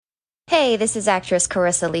Hey, this is actress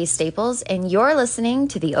Carissa Lee Staples, and you're listening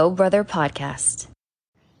to the Oh Brother Podcast.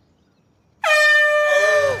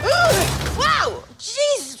 Wow!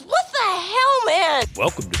 Jeez, what the hell, man?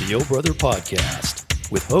 Welcome to the Oh Brother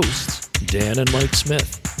Podcast with hosts Dan and Mike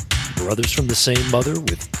Smith, brothers from the same mother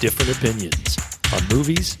with different opinions on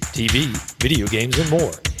movies, TV, video games, and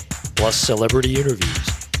more, plus celebrity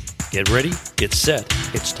interviews. Get ready, get set,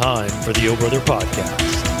 it's time for the Oh Brother Podcast.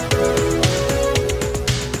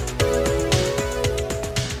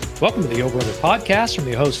 Welcome to the Oh Brother Podcast from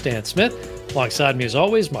your host, Dan Smith. Alongside me, as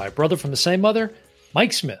always, my brother from the same mother,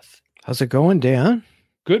 Mike Smith. How's it going, Dan?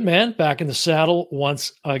 Good, man. Back in the saddle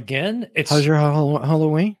once again. How's your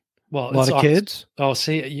Halloween? Well, a lot of kids? Oh,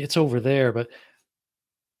 see, it's over there, but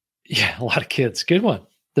yeah, a lot of kids. Good one.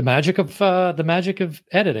 The magic of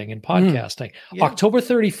editing and podcasting. Yeah. October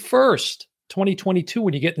 31st, 2022,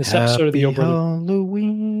 when you get in this episode of the Oh Brother.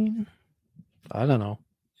 Halloween. I don't know.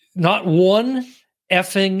 Not one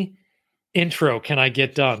effing intro can I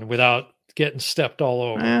get done without getting stepped all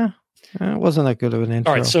over. It wasn't that good of an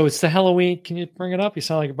intro. All right, so it's the Halloween. Can you bring it up? You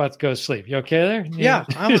sound like you're about to go to sleep. You okay there? Yeah,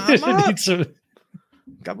 I'm up.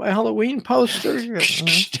 Got my Halloween poster. You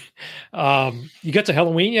got to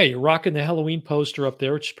Halloween? Yeah, you're rocking the Halloween poster up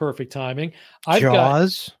there, which is perfect timing.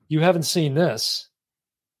 Jaws? You haven't seen this.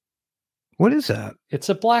 What is that? It's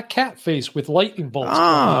a black cat face with lightning bolts coming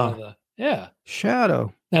out of the... Yeah.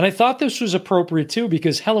 Shadow. And I thought this was appropriate too,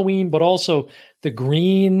 because Halloween, but also the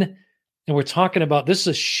green. And we're talking about, this is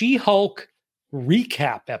a She-Hulk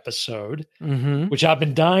recap episode, which I've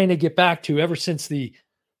been dying to get back to ever since the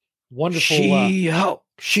wonderful She-Hulk.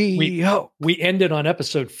 She-Hulk. We ended on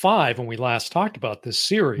episode 5 when we last talked about this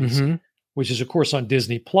series, which is of course on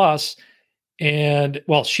Disney Plus. And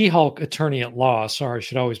well, She-Hulk Attorney at Law. Sorry, I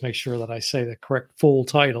should always make sure that I say the correct full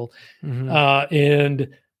title. And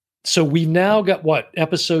so we've now got what,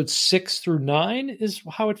 episode 6 through 9 is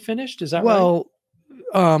how it finished? Is that right? Well,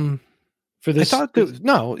 for this, I thought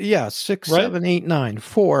 6, right? 7, 8, 9,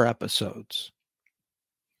 4 episodes.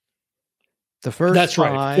 The first that's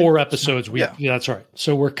 5, right, 4 episodes. Yeah, that's right.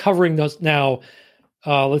 So we're covering those now.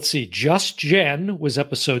 Let's see. Just Jen was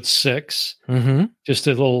episode 6. Just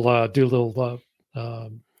a little do a little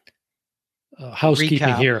housekeeping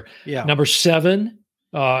recap here. Yeah. Number 7,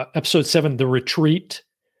 episode 7, The Retreat.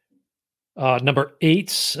 Number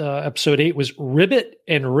 8, episode 8 was Ribbit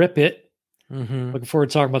and Rip It. Looking forward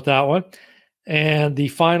to talking about that one. And the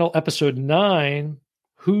final episode 9,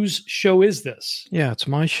 Whose Show Is This? Yeah, it's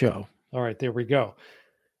my show. All right, there we go.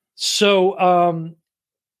 So,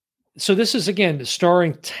 so this is again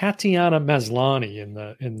starring Tatiana Maslany in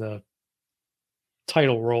the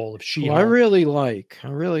title role of She-Hulk. I really like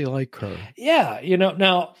her. Yeah,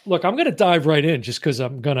 now look, I'm going to dive right in just because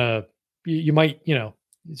I'm going to. You might,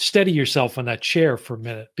 steady yourself on that chair for a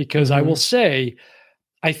minute, because I will say,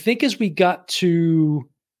 I think as we got to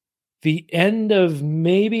the end of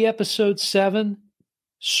maybe episode 7,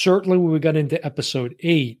 certainly when we got into episode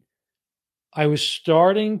 8, I was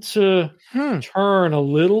starting to turn a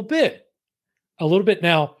little bit.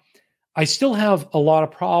 Now, I still have a lot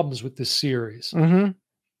of problems with this series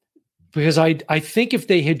because I think if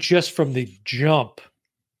they had just from the jump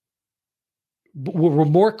were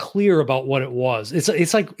more clear about what it was.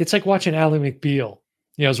 It's like watching Ally McBeal,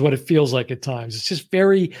 is what it feels like at times. It's just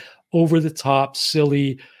very over the top,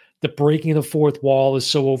 silly. The breaking of the fourth wall is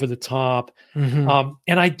so over the top. And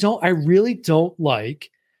I really don't like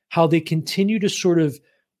how they continue to sort of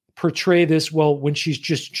portray this. Well, when she's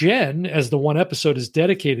just Jen, as the one episode is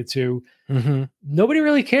dedicated to, nobody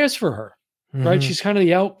really cares for her, right? She's kind of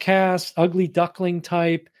the outcast, ugly duckling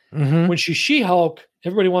type. When she's She-Hulk,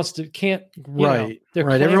 everybody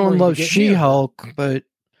Everyone loves She-Hulk, but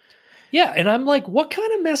yeah. And I'm like, what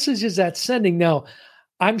kind of message is that sending? Now,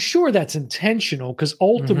 I'm sure that's intentional, because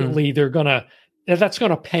ultimately that's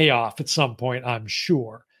going to pay off at some point, I'm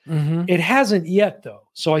sure. It hasn't yet, though.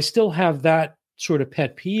 So I still have that sort of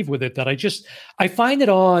pet peeve with it, that I find it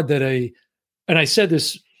odd that and I said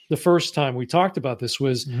this the first time we talked about this,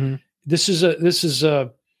 was this is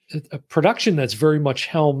a production that's very much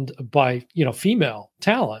helmed by, female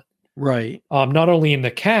talent. Right. Not only in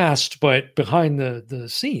the cast, but behind the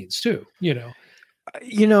scenes too, I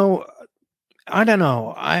don't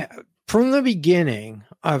know. From the beginning,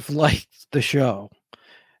 I've liked the show,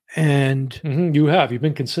 and you've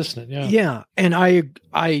been consistent. Yeah. Yeah. And I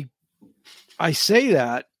say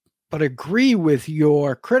that, but agree with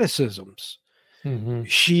your criticisms.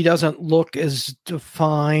 She doesn't look as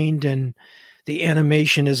defined, and the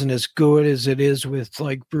animation isn't as good as it is with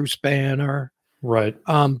like Bruce Banner. Right.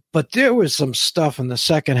 But there was some stuff in the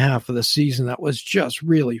second half of the season that was just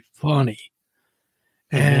really funny.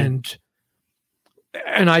 and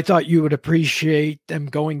I thought you would appreciate them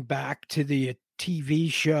going back to the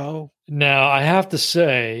TV show. Now, I have to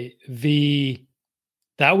say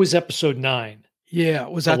that was episode 9. Yeah,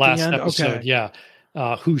 was that the last the end? episode? Okay.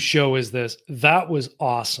 Yeah. Whose show is this? That was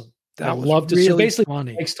awesome. I was loved it. really So basically,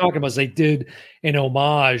 funny. what Mike's talking about is they did an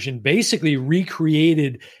homage and basically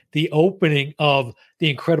recreated the opening of the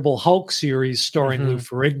Incredible Hulk series starring Lou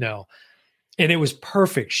Ferrigno. And it was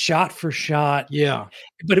perfect, shot for shot. Yeah.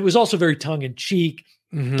 But it was also very tongue in cheek.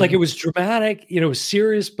 Like it was dramatic, it was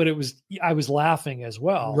serious, but I was laughing as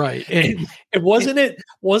well. Right. And it wasn't it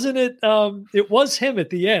was him at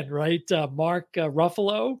the end, right? Mark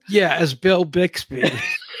Ruffalo. Yeah, as Bill Bixby.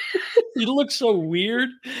 He looked so weird.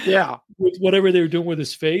 Yeah. With whatever they were doing with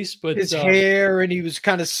his face, but his hair, and he was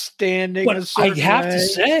kind of standing. But I have to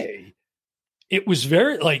say, it was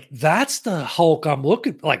very that's the Hulk I'm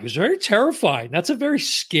looking like. It was very terrifying. That's a very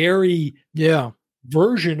scary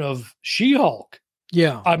version of She-Hulk.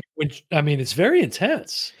 Yeah. I mean, it's very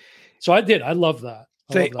intense. So I love that.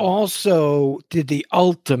 They also did the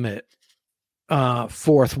ultimate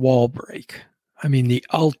fourth wall break. I mean, the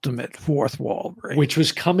ultimate fourth wall break. Which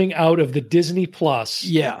was coming out of the Disney Plus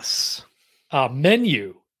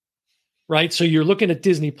menu, right? So you're looking at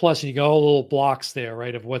Disney Plus and you got all the little blocks there,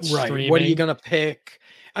 right, of what's streaming. What are you going to pick?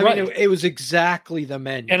 I mean, it was exactly the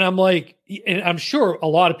menu. And I'm like, and I'm sure a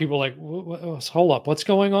lot of people are like, hold up, what's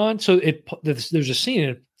going on? So there's a scene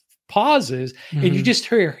and it pauses and you just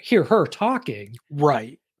hear her talking.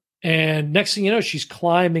 Right. And next thing you know, she's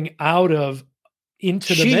climbing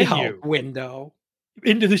into the menu window.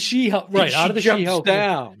 Into the She-Hulk. Right. Out of the She-Hulk.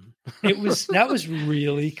 Down. That was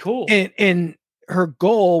really cool. And her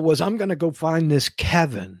goal was, I'm going to go find this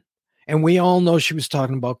Kevin. And we all know she was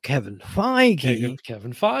talking about Kevin Feige.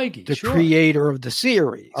 Kevin Feige, the creator of the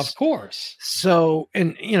series. Of course. So,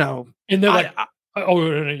 and they're like,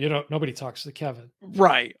 nobody talks to Kevin.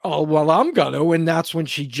 Right. Oh, well, I'm going to. And that's when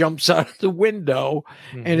she jumps out of the window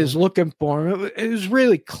and is looking for him. It was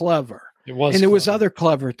really clever. It was. And there was other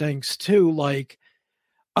clever things too. Like,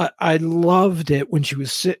 I loved it when she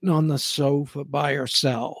was sitting on the sofa by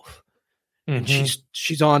herself and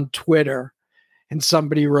she's on Twitter. And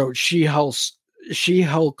somebody wrote,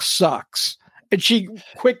 She-Hulk sucks. And she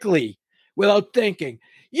quickly, without thinking,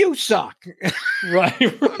 you suck. Right.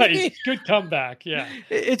 Good comeback. Yeah.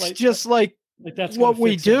 It's just like that's what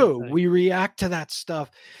we do. Everything. We react to that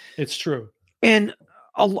stuff. It's true. And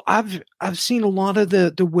I've seen a lot of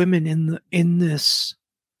the women in this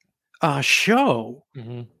show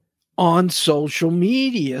on social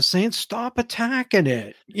media saying, stop attacking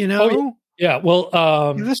it. Oh, yeah. Yeah, well,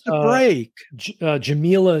 give us a break.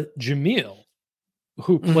 Jamila Jamil,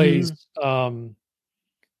 who plays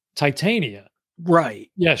Titania, right?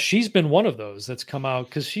 Yeah, she's been one of those that's come out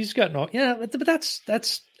because she's got but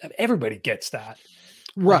that's everybody gets that,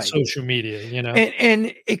 right? On social media,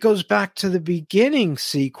 and it goes back to the beginning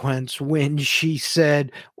sequence when she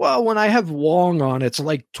said, "Well, when I have Wong on, it's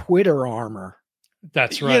like Twitter armor."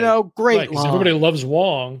 That's right. Great line. Everybody loves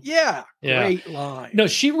Wong. Yeah, great line. No,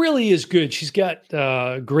 she really is good. She's got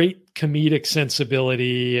great comedic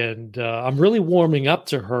sensibility, and I'm really warming up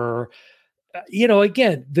to her.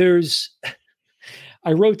 Again,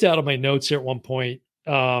 I wrote down on my notes here at one point,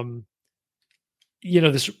 the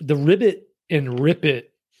Ribbit and Rip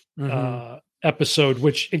It episode,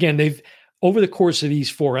 which again, they've over the course of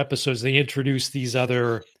these 4 episodes, they introduced these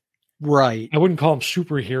other. Right. I wouldn't call them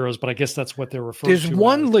superheroes, but I guess that's what they're referring to. There's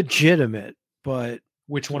one legitimate, but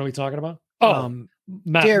which one are we talking about? Oh,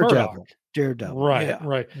 Matt Daredevil. Murdock. Daredevil. Right, yeah.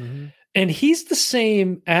 Right. And he's the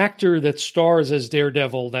same actor that stars as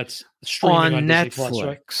Daredevil that's streaming on Netflix. Disney Plus,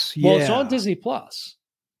 right? Yeah. Well, it's on Disney Plus.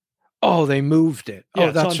 Oh, they moved it. Yeah,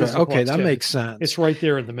 that's right. Disney okay, Plus, that makes sense. It's right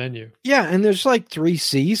there in the menu. Yeah, and there's like 3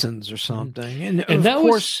 seasons or something. And of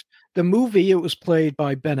course, the movie, it was played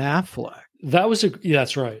by Ben Affleck.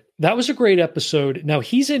 That's right. That was a great episode. Now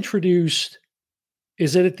he's introduced.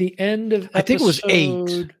 Is it at the end of? I think it was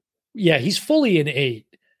 8. Yeah, he's fully in 8.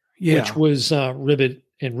 Yeah, which was Ribbit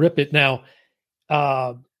and Rip It. Now,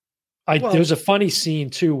 there was a funny scene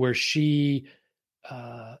too where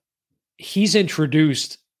he's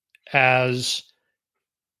introduced as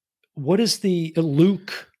what is the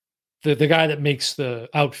Luke. The guy that makes the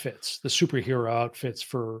outfits, the superhero outfits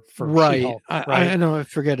for right. She-Hulk, right? I know, I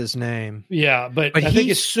forget his name. Yeah, but I think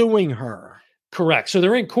he's suing her. Correct. So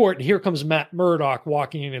they're in court, and here comes Matt Murdock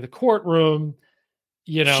walking into the courtroom.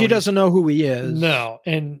 She doesn't know who he is. No,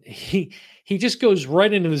 and he just goes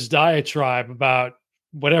right into this diatribe about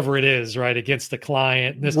whatever it is, right, against the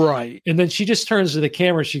client. Right. And then she just turns to the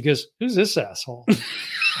camera. She goes, "Who's this asshole?"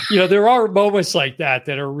 There are moments like that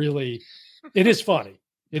are really. It is funny.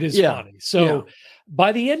 It is funny. So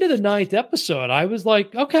by the end of the 9th episode, I was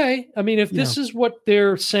like, okay. I mean, if this is what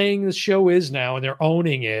they're saying the show is now and they're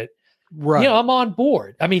owning it, right? I'm on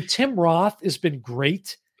board. I mean, Tim Roth has been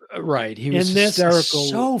great. Right. He was in this. hysterical.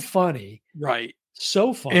 So funny. Right.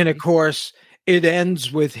 So funny. And of course, it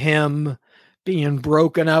ends with him being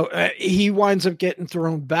broken out. He winds up getting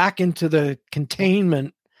thrown back into the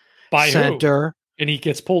containment center. Who? And he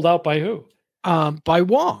gets pulled out by who? By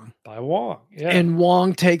Wong. By Wong. Yeah. And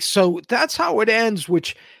Wong takes, so that's how it ends,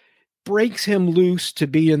 which breaks him loose to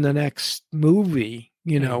be in the next movie,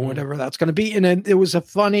 whatever that's going to be. And then there was a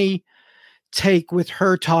funny take with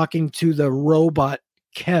her talking to the robot,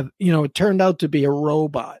 Kev. It turned out to be a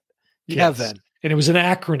robot, Kevin. And it was an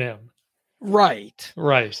acronym. Right.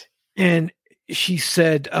 Right. And she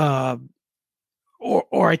said,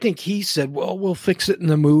 or I think he said, well, we'll fix it in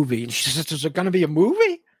the movie. And she said, is there going to be a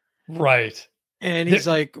movie? Right. And he's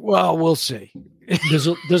like, well, we'll see. There's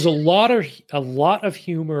a lot of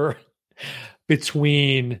humor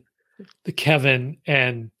between the Kevin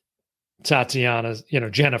and Tatiana,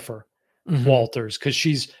 Jennifer Walters, because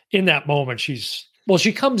she's in that moment.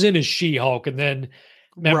 She comes in as She-Hulk, and then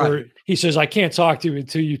remember he says, I can't talk to you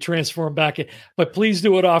until you transform back in, but please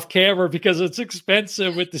do it off camera because it's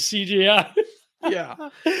expensive with the CGI. Yeah,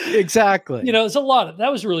 exactly. It's a lot of,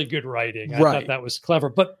 that was really good writing. I thought that was clever.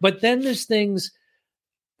 But then there's things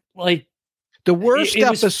like the worst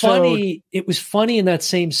episode. It was funny in that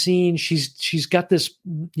same scene. She's got this,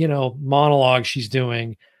 monologue she's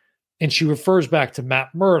doing, and she refers back to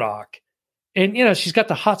Matt Murdock, and she's got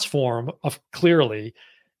the Huts form of clearly,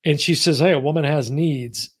 and she says, "Hey, a woman has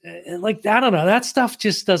needs," and like I don't know, that stuff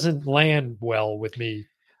just doesn't land well with me,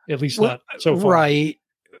 at least not so far. Right.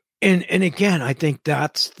 And again, I think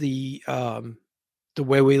that's the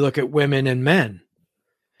way we look at women and men.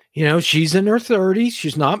 She's in her 30s.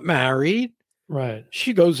 She's not married. Right.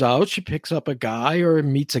 She goes out. She picks up a guy or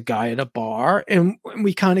meets a guy at a bar, and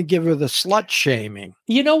we kind of give her the slut shaming.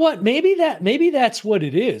 You know what? Maybe that's what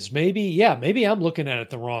it is. Maybe I'm looking at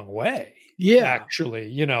it the wrong way. Yeah,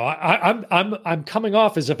 actually, I'm coming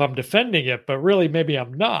off as if I'm defending it, but really maybe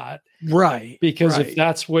I'm not. Right. Because if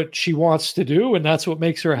that's what she wants to do and that's what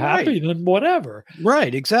makes her happy, then whatever.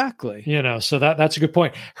 Right. Exactly. So that's a good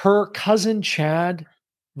point. Her cousin Chad,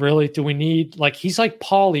 really, do we need, he's like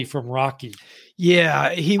Paulie from Rocky.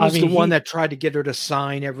 Yeah. He was the one that tried to get her to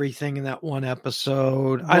sign everything in that one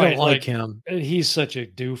episode. I don't like him. He's such a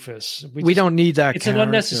doofus. We don't need that. It's an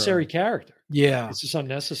unnecessary character. Yeah. It's just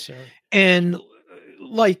unnecessary. And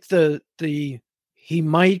like the he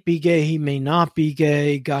might be gay, he may not be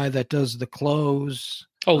gay guy that does the clothes.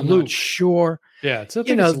 Oh, I'm Luke. not sure. Yeah. It's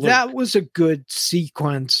that was a good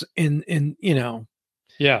sequence in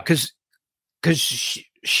yeah. Because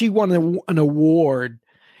she won an award,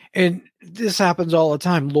 and this happens all the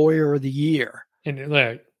time, Lawyer of the Year. And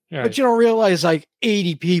but you don't realize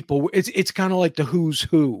 80 people. It's kind of like the who's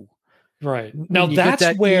who. Right. Now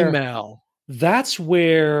that's where email. That's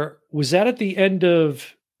where, was that at the end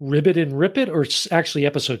of Ribbit and Rip It, or actually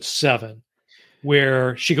episode 7,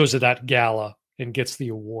 where she goes to that gala and gets the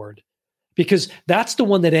award? Because that's the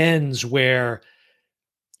one that ends where,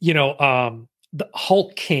 the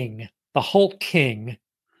Hulk King,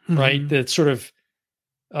 right? That sort of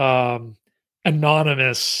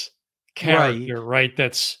anonymous character, right?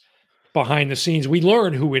 That's behind the scenes. We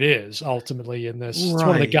learn who it is ultimately in this. It's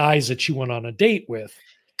one of the guys that she went on a date with.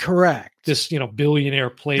 Correct. This, billionaire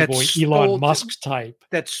playboy Elon Musk type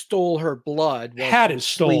that stole her blood. Had it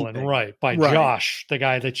stolen, right, by Josh, the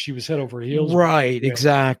guy that she was head over heels. Right, with.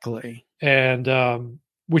 Exactly. And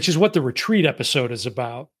which is what the retreat episode is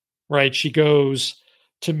about, right? She goes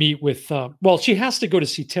to meet with, she has to go to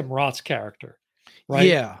see Tim Roth's character, right?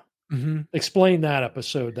 Yeah. Mm-hmm. Explain that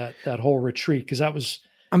episode, that whole retreat, because that was.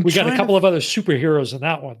 We got a couple of other superheroes in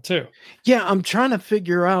that one too. Yeah, I'm trying to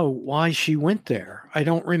figure out why she went there. I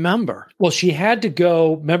don't remember. Well, she had to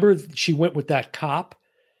go. Remember, she went with that cop.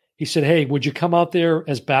 He said, "Hey, would you come out there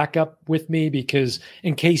as backup with me? Because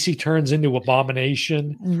in case he turns into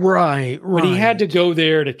Abomination." Right. But he had to go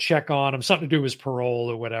there to check on him, something to do with his parole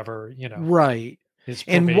or whatever, Right.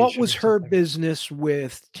 And what was her business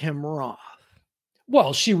with Tim Roth?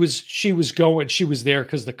 Well, she was there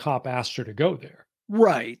because the cop asked her to go there.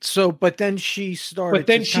 Right. So, but then she started. But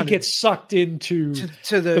then she gets sucked into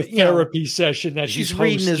the therapy session that she's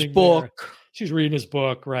reading his book. She's reading his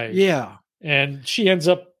book, right? Yeah. And she ends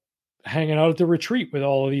up hanging out at the retreat with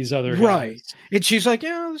all of these other guys. And she's like,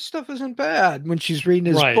 this stuff isn't bad when she's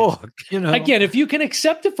reading his book. Again, if you can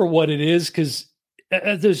accept it for what it is, because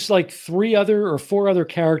there's 3 other or 4 other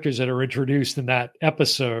characters that are introduced in that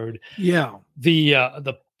episode. Yeah.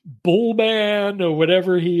 The Bullman or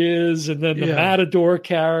whatever he is, and then the Matador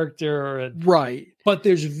character. And, right. But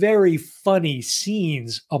there's very funny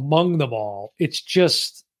scenes among them all. It's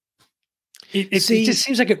just, it just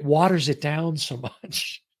seems like it waters it down so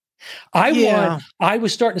much. I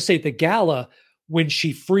was starting to say at the gala when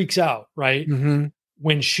she freaks out, right?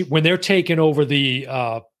 Mm-hmm. When they're taking over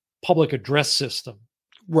the public address system,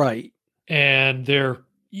 right? And they're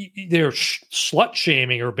slut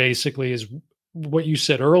shaming her, basically, is what you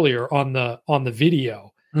said earlier on the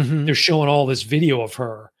video. Mm-hmm. They're showing all this video of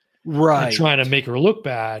her, right, and trying to make her look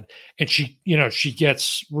bad, and she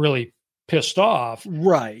gets really pissed off,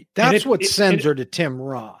 right? That's what sends her to Tim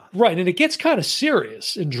Roth, right? And it gets kind of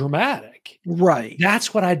serious and dramatic, right?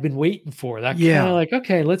 That's what I'd been waiting for. That kind of like,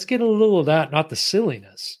 okay, let's get a little of that, not the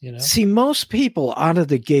silliness, See, most people out of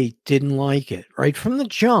the gate didn't like it right from the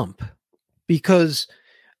jump, because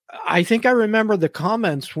I think I remember the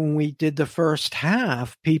comments when we did the first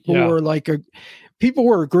half. People were like, people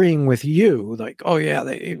were agreeing with you, like, oh yeah,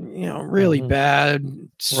 they, really bad,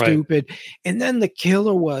 stupid. Right. And then the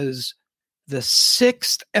killer was the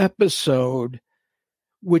 6th episode,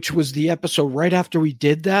 which was the episode right after we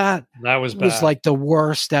did that. That was bad. Was like the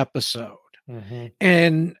worst episode. Mm-hmm.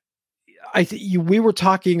 And I think we were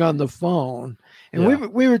talking on the phone,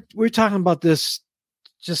 and we were talking about this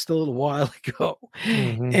just a little while ago,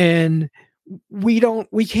 and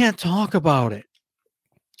we can't talk about it.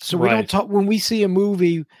 So we don't talk when we see a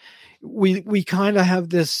movie. We kind of have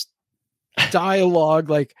this dialogue,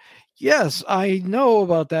 like, yes, I know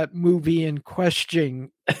about that movie in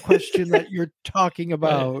question that you're talking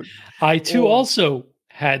about. I too also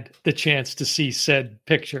had the chance to see said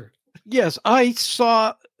picture. Yes, I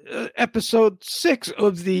saw episode 6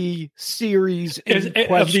 of the series in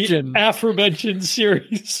question. Of the aforementioned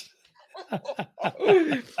series.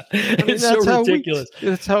 It's so ridiculous.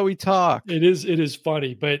 That's how we talk. It is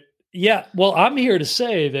funny. But yeah, well, I'm here to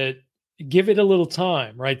say that give it a little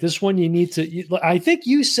time, right? This one you need to, I think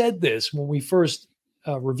you said this when we first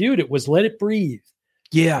reviewed it, was let it breathe.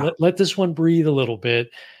 Yeah. Let this one breathe a little bit.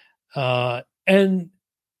 And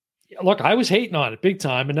look, I was hating on it big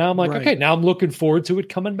time, and now I'm like, okay, now I'm looking forward to it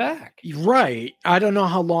coming back. Right. I don't know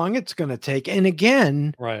how long it's going to take. And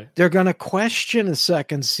again, they're going to question a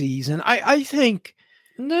second season. I think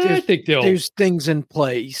there's things in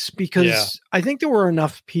place, because I think there were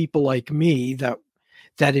enough people like me that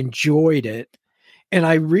enjoyed it. And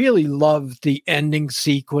I really loved the ending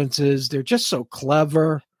sequences. They're just so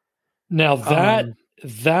clever. Now that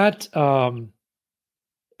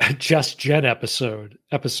Just Jen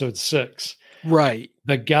episode 6. Right.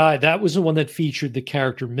 The guy, that was the one that featured the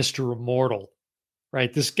character Mr. Immortal,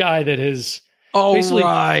 right? This guy that has basically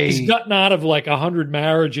he's gotten out of like 100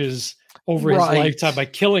 marriages over his lifetime by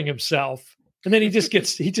killing himself. And then he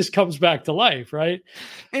just comes back to life, right?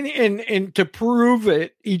 And to prove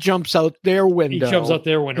it, he jumps out their window.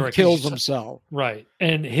 And kills himself. Right.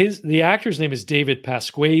 And the actor's name is David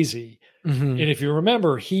Pasquesi. Mm-hmm. And if you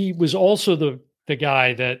remember, he was also the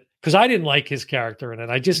guy that, because I didn't like his character in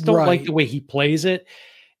it. I just don't like the way he plays it.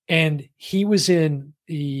 And he was in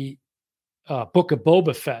the Book of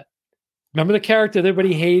Boba Fett. Remember the character that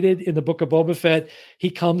everybody hated in the Book of Boba Fett?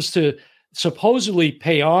 He comes to supposedly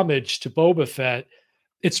pay homage to Boba Fett.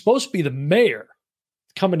 It's supposed to be the mayor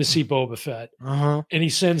coming to see Boba Fett. Uh-huh. And he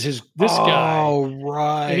sends this guy. Oh,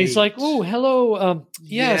 right. And he's like, oh, hello.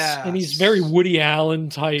 Yes. And he's very Woody Allen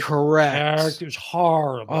type. Correct. Character. It's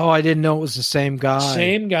horrible. Oh, I didn't know it was the same guy.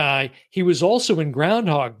 Same guy. He was also in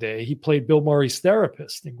Groundhog Day. He played Bill Murray's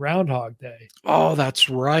therapist in Groundhog Day. Oh, that's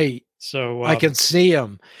right. So I can see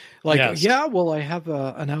him. Like, well, I have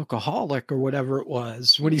an alcoholic or whatever it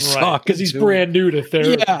was when he's talking. Because he's brand new to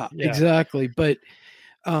therapy. Yeah, exactly. But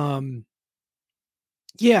that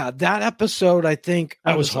episode, I think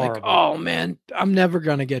that was horrible. Like, oh man, I'm never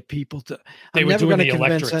gonna get people to. They were doing the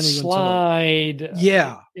electric slide.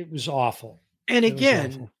 It was awful. And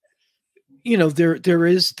again, there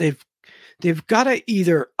is they've got to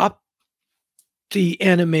either up the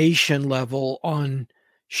animation level on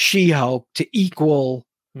She-Hulk to equal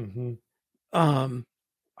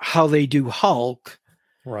how they do Hulk.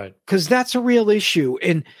 Right. Because that's a real issue.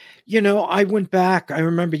 And, I went back. I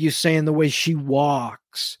remember you saying the way she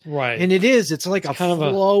walks. Right. And it's like a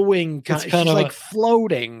flowing kind of, she's like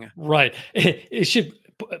floating. Right. It should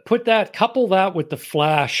couple that with the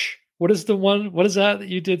Flash. What is that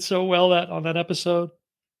you did so well on that episode?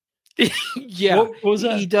 Yeah. What was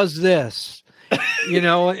that? He does this,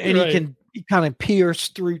 and he kind of pierce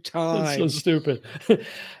through time. That's so stupid.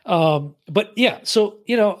 But yeah, so,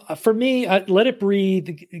 for me, let it breathe,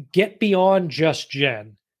 get beyond Just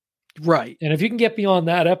Jen. Right. And if you can get beyond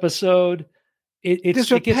that episode,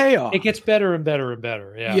 payoff. It gets better and better and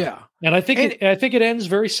better. Yeah. Yeah. And I think it ends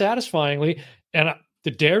very satisfyingly. And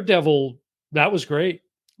the Daredevil, that was great.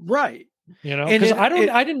 Right. Because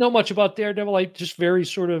I didn't know much about Daredevil. I just very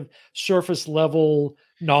sort of surface level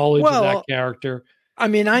knowledge of that character. I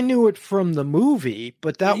mean, I knew it from the movie,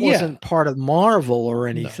 but that wasn't part of Marvel or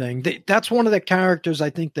anything. No. That's one of the characters I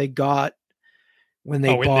think they got when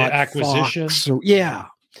they bought the acquisition. Fox.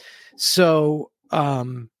 So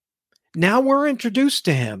now we're introduced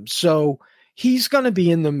to him. So he's going to be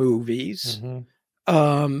in the movies.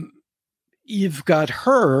 Mm-hmm. You've got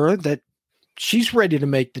her that she's ready to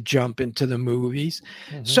make the jump into the movies.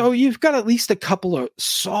 Mm-hmm. So you've got at least a couple of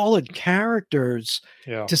solid characters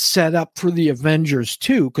to set up for the Avengers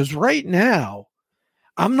too. Because right now,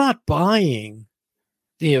 I'm not buying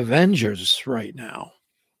the Avengers right now.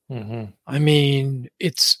 Mm-hmm. I mean,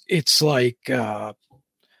 it's like the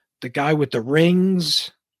guy with the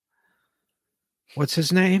rings. What's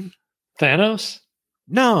his name? Thanos?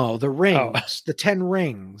 No, the rings. The 10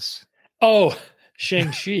 rings. Oh,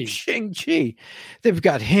 Shang-Chi. Shang-Chi. They've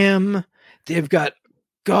got him. They've got,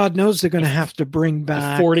 God knows they're going to have to bring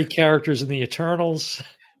back 40 characters in the Eternals.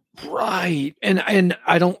 Right. And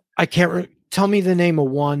I can't tell me the name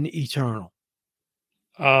of one Eternal.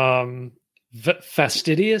 Fastidious.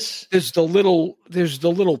 There's the little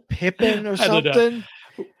Pippin or something.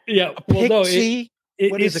 Yeah. Well, no,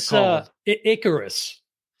 what is it called? Icarus.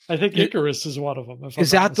 I think Icarus is one of them.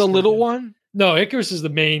 Is that the little one? No, Icarus is the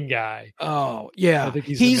main guy. Oh, yeah. I think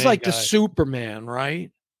he's like the Superman,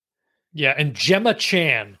 right? Yeah, and Gemma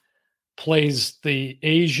Chan plays the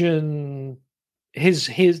Asian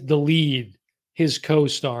the lead, his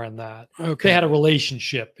co-star in that. Okay. They had a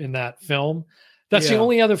relationship in that film. That's the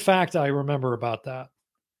only other fact I remember about that.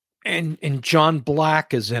 And John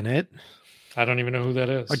Black is in it. I don't even know who that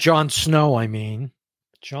is. Or Jon Snow, I mean.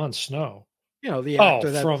 Jon Snow. The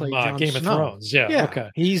actor that from played Jon Game Snow. of Thrones. Yeah, okay.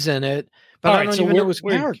 He's in it. But I don't even know his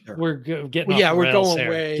character. We're getting off the rails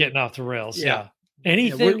here. Getting off the rails. Yeah.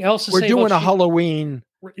 Anything else to say? We're doing a Halloween.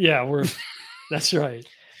 Yeah, that's right.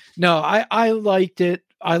 No, I liked it.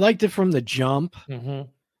 I liked it from the jump.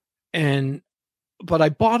 Mm-hmm. But I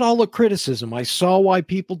bought all the criticism. I saw why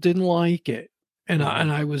people didn't like it. And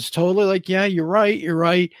I was totally like, yeah, you're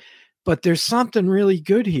right. But there's something really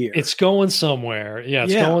good here. It's going somewhere. Yeah,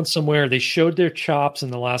 it's going somewhere. They showed their chops in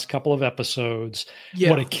the last couple of episodes,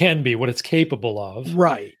 what it can be, what it's capable of.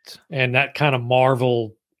 Right. And that kind of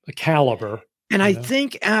Marvel caliber. And I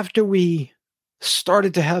think after we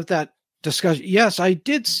started to have that discussion, yes, I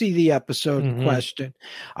did see the episode in question.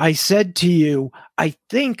 I said to you, I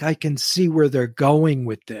think I can see where they're going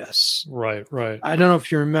with this. Right. I don't know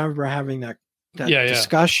if you remember having that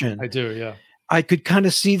discussion. I do, yeah. I could kind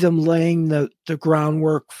of see them laying the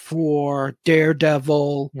groundwork for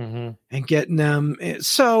Daredevil and getting them.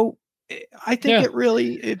 So I think it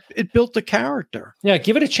really built the character. Yeah,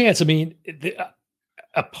 give it a chance. I mean,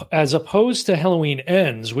 as opposed to Halloween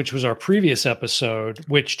Ends, which was our previous episode,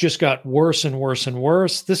 which just got worse and worse and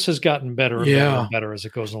worse, this has gotten better and better and better as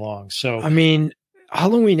it goes along. So, I mean,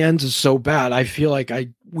 Halloween Ends is so bad. I feel like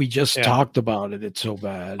we just talked about it. It's so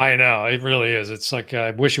bad. I know. It really is. It's like,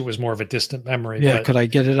 I wish it was more of a distant memory. Yeah. Could I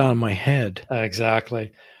get it out of my head?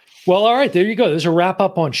 Exactly. Well, all right. There you go. There's a wrap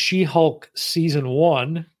up on She-Hulk season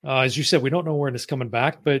 1. As you said, we don't know when it's coming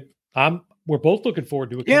back, but we're both looking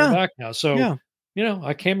forward to it coming back now. So,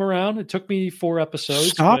 I came around. It took me 4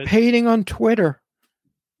 episodes. Stop hating on Twitter.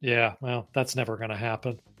 Yeah. Well, that's never going to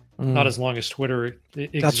happen. Not as long as Twitter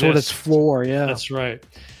exists. That's what it's for, yeah. That's right.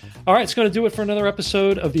 All right, it's going to do it for another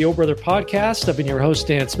episode of the Oh Brother Podcast. I've been your host,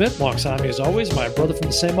 Dan Smith. Alongside me, as always, my brother from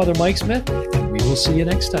the same mother, Mike Smith. And we will see you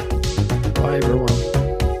next time. Bye, everyone.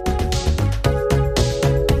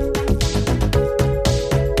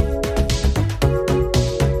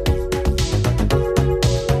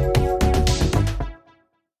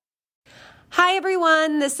 Hi,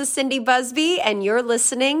 everyone. This is Cindy Busby, and you're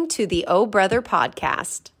listening to the Oh Brother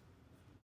Podcast.